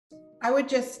I would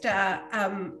just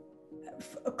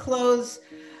close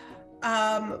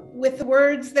with the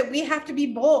words that we have to be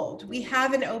bold. We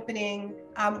have an opening.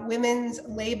 Women's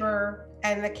labor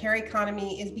and the care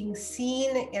economy is being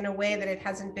seen in a way that it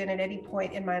hasn't been at any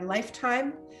point in my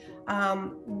lifetime.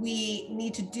 We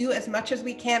need to do as much as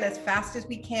we can, as fast as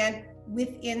we can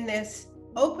within this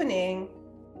opening,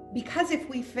 because if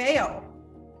we fail,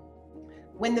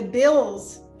 when the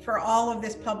bills for all of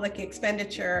this public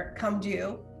expenditure come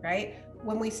due, right?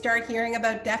 When we start hearing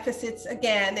about deficits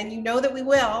again, and you know that we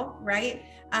will, right?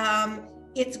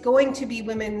 It's going to be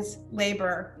women's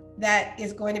labor that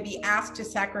is going to be asked to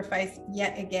sacrifice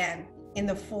yet again in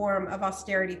the form of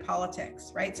austerity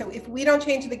politics, right? So if we don't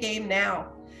change the game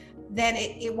now, then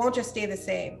it won't just stay the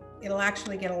same. It'll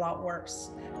actually get a lot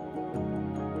worse.